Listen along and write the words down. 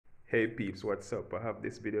Hey peeps, what's up? I have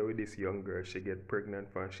this video with this young girl. She get pregnant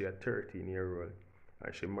when she a 13-year-old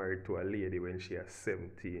and she married to a lady when she a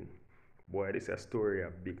 17. Boy, this is a story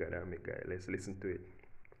of bigger than me, guy. Let's listen to it.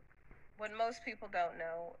 What most people don't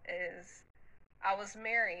know is I was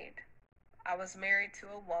married. I was married to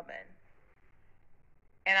a woman,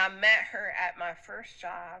 and I met her at my first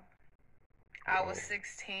job. I was Wow.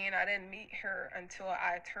 16. I didn't meet her until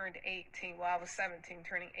I turned 18. Well, I was 17,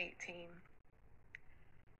 turning 18.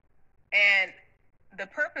 And the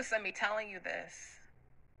purpose of me telling you this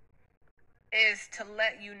is to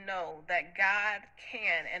let you know that God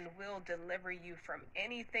can and will deliver you from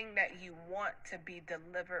anything that you want to be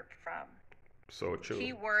delivered from. So true.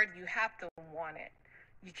 Key word, you have to want it.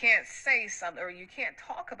 You can't say something or you can't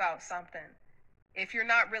talk about something if you're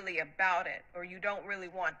not really about it or you don't really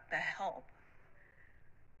want the help.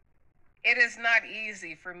 It is not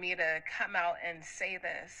easy for me to come out and say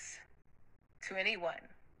this to anyone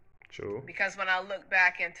True. because when I look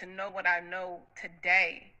back and to know what I know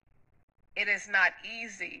today, it is not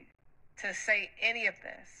easy to say any of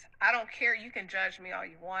this. I don't care. You can judge me all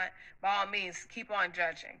you want. By all means, keep on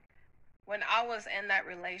judging. When I was in that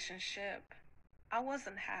relationship, I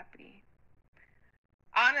wasn't happy.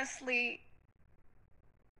 Honestly,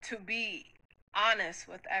 to be honest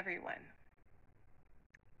with everyone,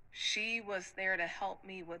 she was there to help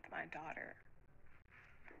me with my daughter.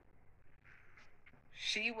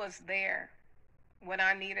 She was there when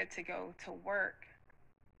I needed to go to work.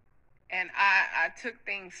 And I took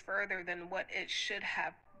things further than what it should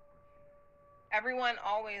have. Everyone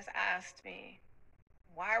always asked me,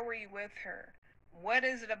 why were you with her? What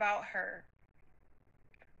is it about her?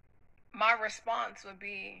 My response would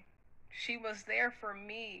be, she was there for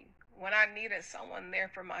me when I needed someone there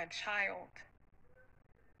for my child.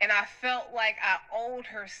 And I felt like I owed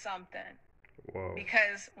her something Wow.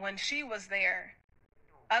 because when she was there,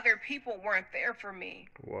 other people weren't there for me.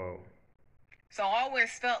 Wow. So I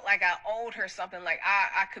always felt like I owed her something, like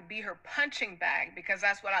I could be her punching bag because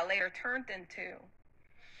that's what I later turned into. True.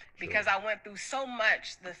 Because I went through so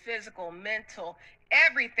much, the physical, mental,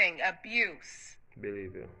 everything, abuse.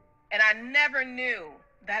 Believe you. And I never knew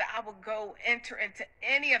that I would go enter into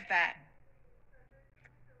any of that.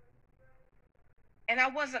 And I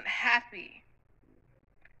wasn't happy.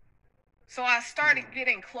 So I started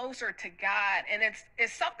getting closer to God, and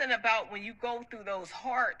it's something about when you go through those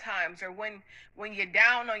hard times, or when you're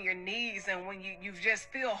down on your knees, and when you just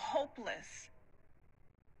feel hopeless.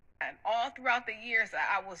 And all throughout the years that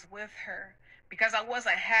I was with her, because I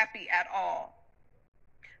wasn't happy at all.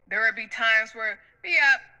 There would be times where be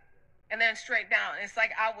up and then straight down. It's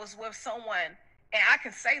like I was with someone, and I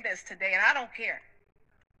can say this today, and I don't care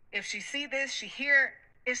if she see this, she hear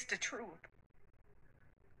it, it's the truth.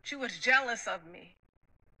 She was jealous of me.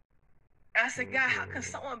 And I said, God, how can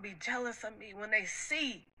someone be jealous of me when they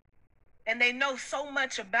see and they know so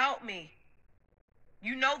much about me?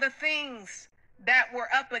 You know the things that were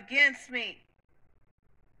up against me,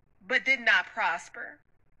 but did not prosper.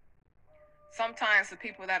 Sometimes the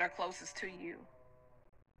people that are closest to you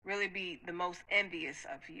really be the most envious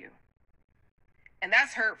of you. And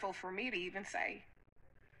that's hurtful for me to even say.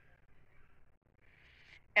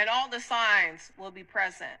 And all the signs will be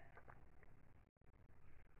present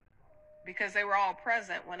because they were all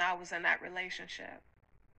present when I was in that relationship.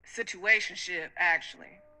 Situationship,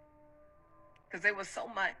 actually. Because there was so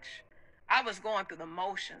much. I was going through the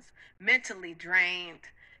motions, mentally drained.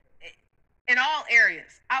 In all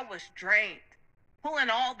areas, I was drained, pulling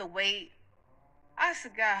all the weight. I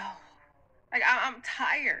said, God, like I'm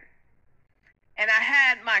tired. And I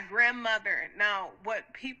had my grandmother. Now,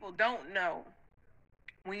 what people don't know,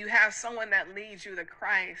 when you have someone that leads you to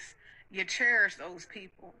Christ, you cherish those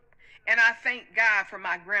people. And I thank God for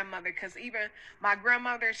my grandmother, because even my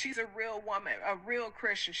grandmother, she's a real woman, a real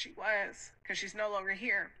Christian. She was, because she's no longer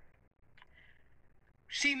here.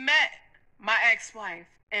 She met my ex-wife,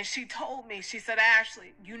 and she told me, she said,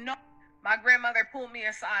 Ashley, you know, my grandmother pulled me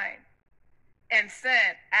aside and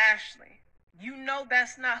said, Ashley, you know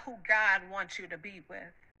that's not who God wants you to be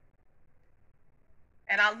with.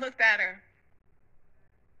 And I looked at her.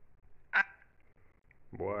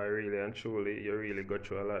 Boy, really and truly, you really go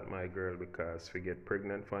through a lot, my girl, because we get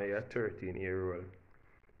pregnant when you're 13-year-old.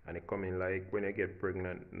 And it coming like when you get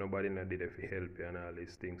pregnant, nobody not did if help you and all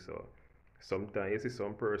these things. So sometimes you see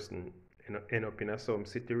some person end up in a some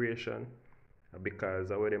situation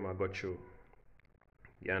because of what them a go through.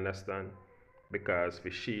 You understand? Because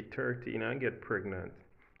for she 13 and get pregnant,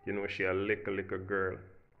 you know she a little girl.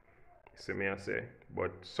 See me I say.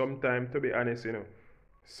 But sometime to be honest, you know,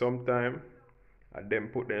 sometime them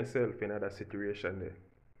put themselves in that situation there.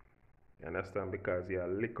 You understand? Because you're a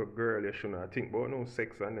little girl, you shouldn't think about no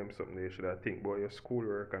sex and them something. You should have think about your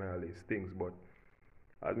schoolwork and all these things. But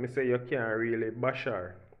as me say, you can't really bash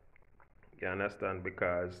her. You understand?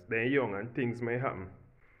 Because they're young and things may happen.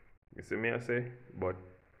 You see me I say? But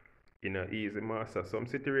you know, easy master. Some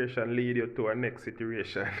situation lead you to a next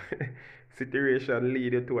situation. Situation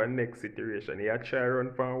lead you to a next situation. You try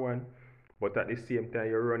run from one, but at the same time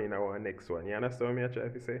you're running our next one. You understand what I try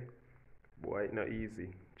to say? Boy, it's not easy.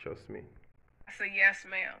 Trust me. I said, yes,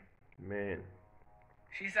 ma'am. Man.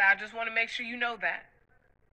 She said, I just want to make sure you know that.